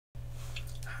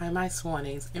Hi, my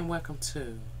Swannies, and welcome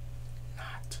to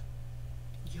Not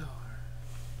Your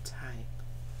Type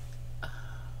of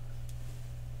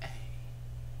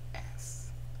ASMR.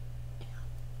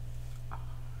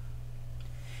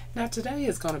 Now, today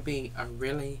is going to be a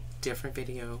really different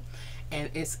video,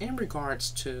 and it's in regards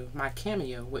to my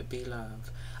cameo with BLOVE.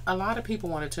 A lot of people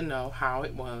wanted to know how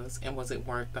it was, and was it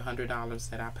worth the $100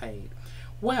 that I paid?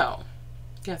 Well,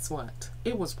 guess what?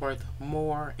 It was worth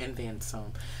more and then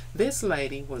some. This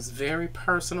lady was very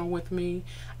personal with me.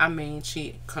 I mean,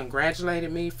 she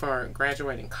congratulated me for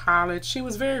graduating college. She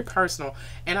was very personal,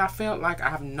 and I felt like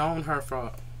I've known her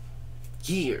for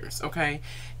years, okay?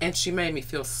 And she made me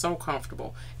feel so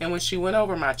comfortable. And when she went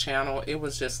over my channel, it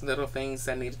was just little things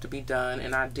that needed to be done,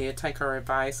 and I did take her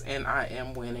advice, and I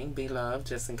am winning, BLOVE,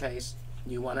 just in case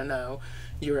you want to know.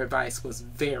 Your advice was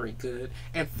very good,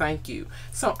 and thank you.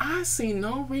 So I see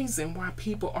no reason why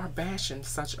people are bashing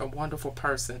such a wonderful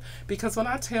person, because when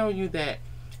I tell you that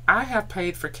I have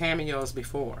paid for cameos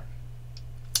before,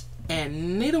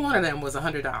 and neither one of them was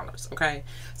 $100, okay?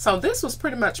 So this was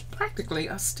pretty much practically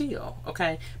a steal,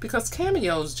 okay? Because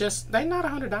cameos they're not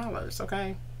 $100,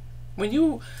 okay? When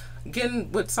you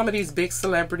getting with some of these big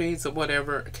celebrities or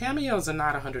whatever, cameos are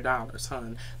not $100,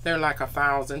 hun. They're like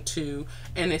 $1,000 too,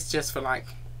 and it's just for, like,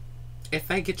 if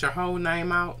they get your whole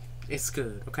name out, it's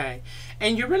good, okay?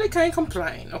 And you really can't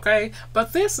complain, okay?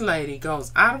 But this lady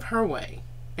goes out of her way,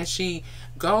 and she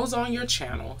goes on your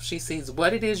channel. She sees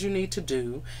what it is you need to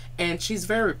do, and she's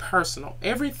very personal.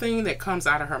 Everything that comes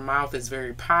out of her mouth is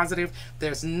very positive.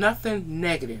 There's nothing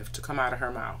negative to come out of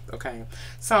her mouth, okay?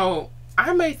 So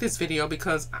I made this video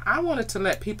because I wanted to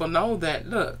let people know that,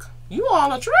 look, you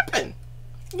all are tripping.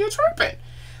 You're tripping.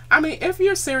 I mean, if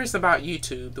you're serious about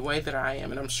YouTube the way that I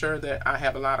am, and I'm sure that I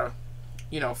have a lot of,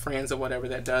 friends or whatever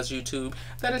that does YouTube,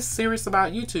 that is serious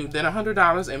about YouTube, then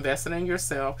 $100 invested in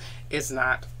yourself is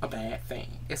not a bad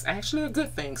thing. It's actually a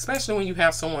good thing, especially when you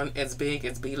have someone as big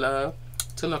as BLOVE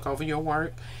to look over your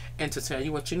work and to tell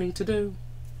you what you need to do.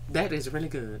 That is really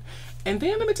good. And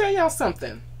then let me tell y'all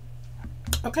something.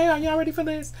 Okay, are y'all ready for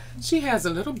this? She has a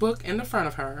little book in the front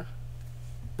of her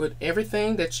with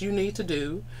everything that you need to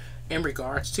do in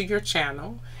regards to your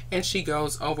channel, and she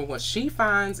goes over what she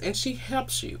finds, and she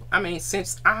helps you. I mean,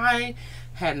 since I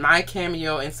had my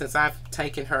cameo and since I've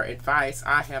taken her advice,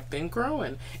 I have been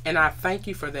growing, and I thank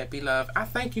you for that, BLOVE. I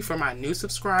thank you for my new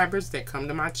subscribers that come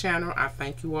to my channel. I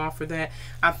thank you all for that.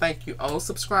 I thank you old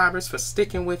subscribers for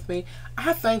sticking with me.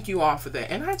 I thank you all for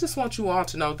that, and I just want you all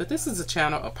to know that this is a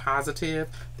channel of positive.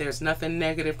 There's nothing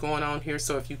negative going on here,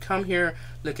 so if you come here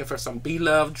looking for some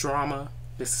BLOVE drama,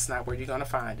 this is not where you're going to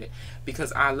find it,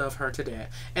 because I love her to death.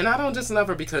 And I don't just love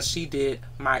her because she did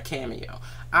my cameo.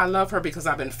 I love her because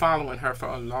I've been following her for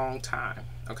a long time,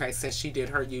 okay? Since she did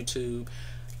her YouTube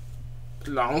a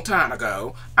long time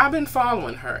ago, I've been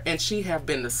following her, and she have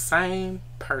been the same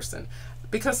person.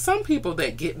 Because some people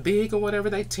that get big or whatever,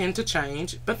 they tend to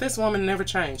change, but this woman never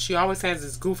changed. She always has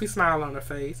this goofy smile on her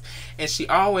face, and she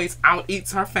always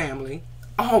out-eats her family.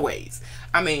 Always.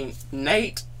 I mean,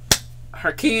 Nate,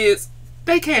 her kids,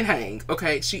 they can't hang,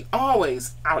 okay? She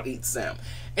always out-eats them.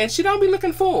 And she don't be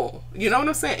looking full. You know what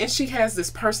I'm saying? And she has this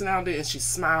personality, and she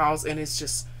smiles, and it's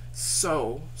just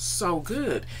so, so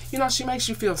good. You know, she makes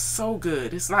you feel so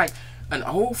good. It's like an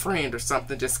old friend or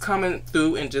something just coming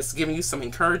through and just giving you some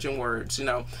encouraging words, you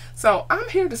know? So I'm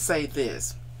here to say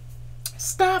this.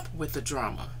 Stop with the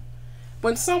drama.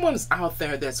 When someone's out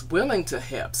there that's willing to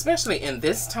help, especially in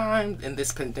this time, in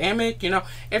this pandemic,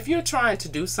 if you're trying to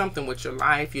do something with your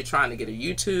life, you're trying to get a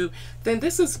YouTube, then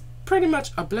this is pretty much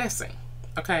a blessing,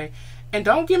 okay? And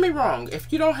don't get me wrong,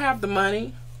 if you don't have the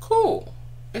money, cool.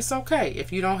 It's okay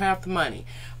if you don't have the money.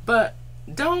 But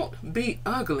don't be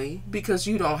ugly because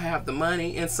you don't have the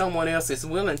money and someone else is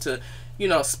willing to,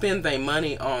 spend their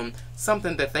money on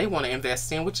something that they want to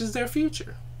invest in, which is their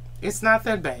future. It's not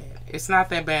that bad. It's not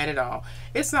that bad at all.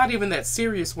 It's not even that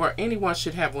serious where anyone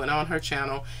should have went on her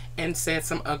channel and said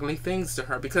some ugly things to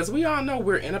her, because we all know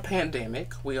we're in a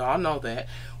pandemic. We all know that.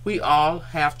 We all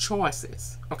have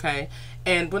choices, okay?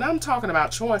 And when I'm talking about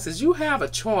choices, you have a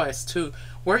choice to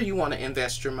where you want to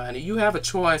invest your money. You have a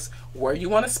choice where you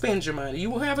want to spend your money. You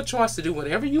will have a choice to do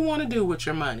whatever you want to do with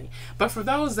your money. But for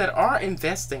those that are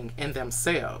investing in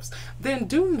themselves, then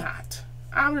do not,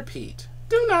 I repeat,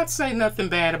 do not say nothing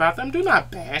bad about them. Do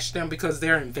not bash them because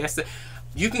they're invested.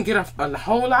 You can get a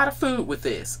whole lot of food with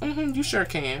this. You sure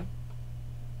can.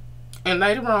 And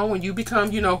later on, when you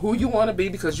become, who you want to be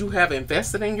because you have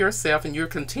invested in yourself and you're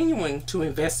continuing to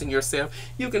invest in yourself,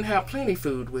 you can have plenty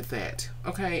food with that.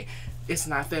 Okay? It's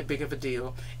not that big of a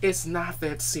deal. It's not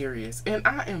that serious. And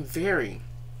I am very,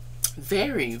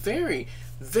 very, very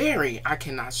very, I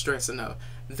cannot stress enough,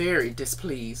 very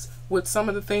displeased with some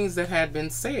of the things that had been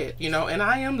said, you know. And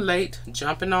I am late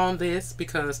jumping on this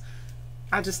because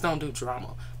I just don't do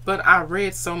drama. But I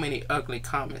read so many ugly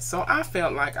comments, so I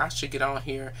felt like I should get on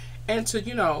here and to,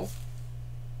 you know,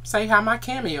 say how my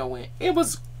cameo went. It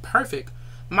was perfect.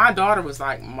 My daughter was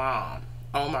like, Mom,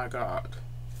 oh my God,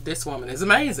 this woman is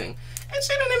amazing. And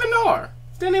she didn't even know her.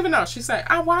 Didn't even know. She said,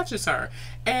 I watches her.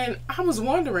 And I was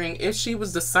wondering if she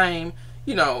was the same,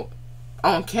 you know,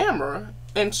 on camera.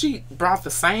 And she brought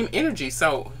the same energy.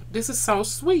 So this is so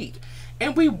sweet.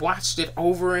 And we watched it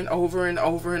over and over and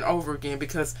over and over again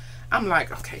because I'm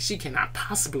like, okay, she cannot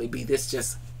possibly be this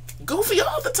just goofy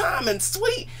all the time and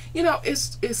sweet. You know,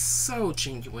 it's so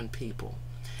genuine, people.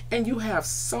 And you have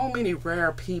so many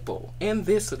rare people in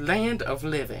this land of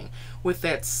living with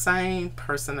that same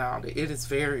personality. It is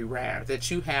very rare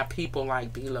that you have people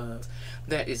like BLOVE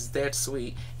that is that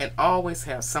sweet and always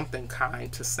have something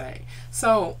kind to say.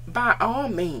 So by all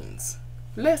means,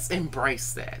 let's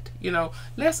embrace that. You know,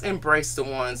 let's embrace the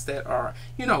ones that are,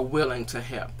 you know, willing to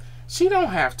help. She don't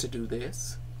have to do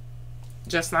this.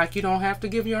 Just like you don't have to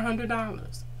give your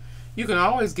 $100. You can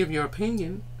always give your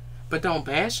opinion, but don't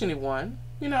bash anyone.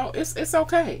 You know, it's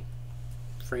okay.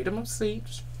 Freedom of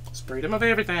speech, freedom of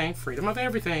everything, freedom of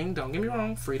everything. Don't get me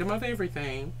wrong, freedom of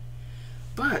everything.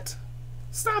 But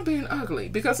stop being ugly,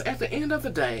 because at the end of the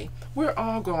day, we're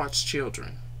all God's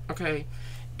children, okay?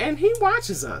 And He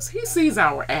watches us. He sees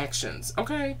our actions,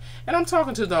 okay? And I'm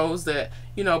talking to those that,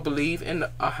 you know, believe in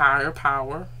a higher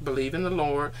power, believe in the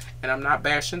Lord, and I'm not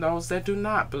bashing those that do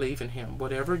not believe in Him,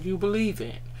 whatever you believe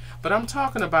in. But I'm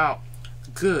talking about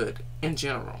good in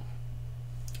general.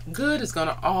 Good is going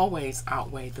to always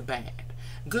outweigh the bad.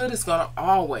 Good is going to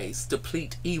always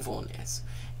deplete evilness.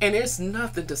 And it's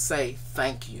nothing to say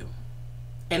thank you.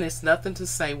 And it's nothing to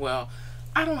say, well,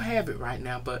 I don't have it right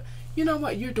now, but you know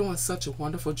what? You're doing such a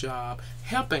wonderful job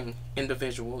helping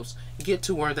individuals get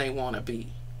to where they want to be.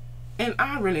 And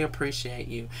I really appreciate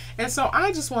you. And so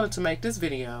I just wanted to make this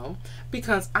video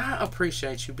because I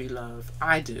appreciate you, BLOVE.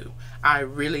 I do. I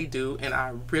really do. And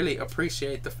I really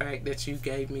appreciate the fact that you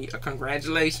gave me a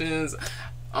congratulations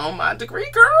on my degree,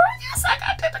 girl. Yes, I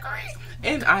got that degree.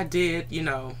 And I did, you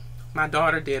know, my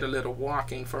daughter did a little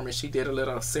walking for me. She did a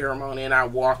little ceremony and I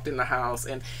walked in the house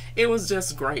and it was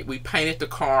just great. We painted the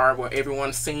car where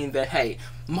everyone seen that, hey,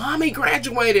 Mommy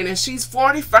graduated and she's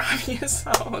 45 years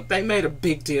old. They made a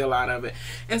big deal out of it.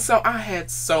 And so I had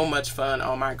so much fun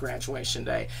on my graduation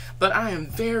day. But I am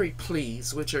very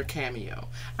pleased with your cameo.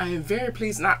 I am very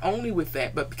pleased not only with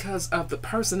that, but because of the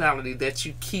personality that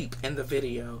you keep in the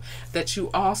video, that you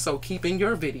also keep in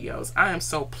your videos. I am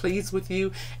so pleased with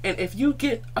you. And if you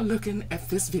get a looking at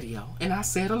this video, and I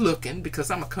said a looking because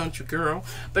I'm a country girl,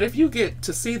 but if you get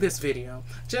to see this video,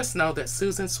 just know that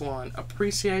Susan Swan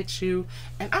appreciates you.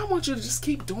 And I want you to just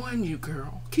keep doing you,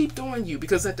 girl. Keep doing you.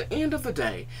 Because at the end of the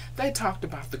day, they talked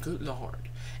about the good Lord.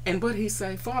 And what He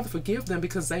say, Father, forgive them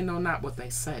because they know not what they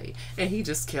say. And He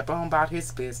just kept on about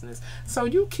His business. So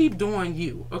you keep doing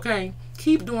you, okay?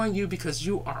 Keep doing you because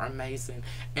you are amazing.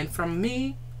 And from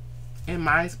me and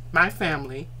my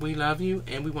family, we love you.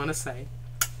 And we want to say,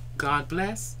 God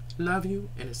bless, love you,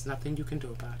 and there's nothing you can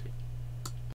do about it.